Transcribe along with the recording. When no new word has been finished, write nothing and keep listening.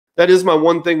that is my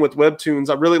one thing with Webtoons.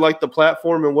 I really like the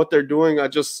platform and what they're doing. I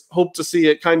just hope to see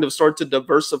it kind of start to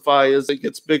diversify as it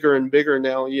gets bigger and bigger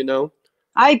now, you know?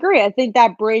 I agree. I think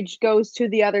that bridge goes to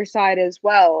the other side as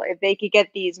well. If they could get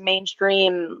these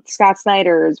mainstream Scott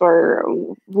Snyders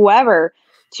or whoever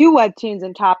to Webtoons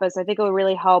and Tapas, I think it would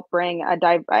really help bring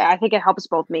I think it helps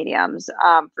both mediums,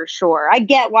 for sure. I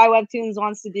get why Webtoons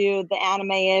wants to do the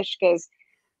anime-ish because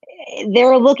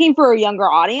they're looking for a younger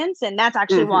audience, and that's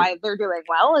actually why they're doing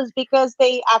well, is because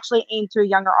they actually aim to a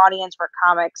younger audience where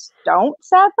comics don't,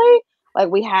 sadly. Like,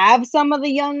 we have some of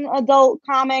the young adult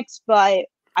comics, but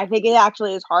I think it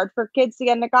actually is hard for kids to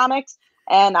get into comics,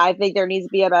 and I think there needs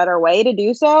to be a better way to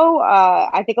do so.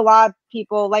 I think a lot of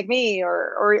people like me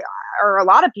or a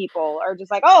lot of people are just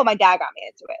like, oh, my dad got me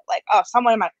into it. Like, oh,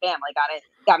 someone in my family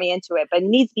got me into it, but it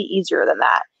needs to be easier than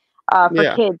that for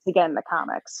Yeah. kids to get into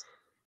comics.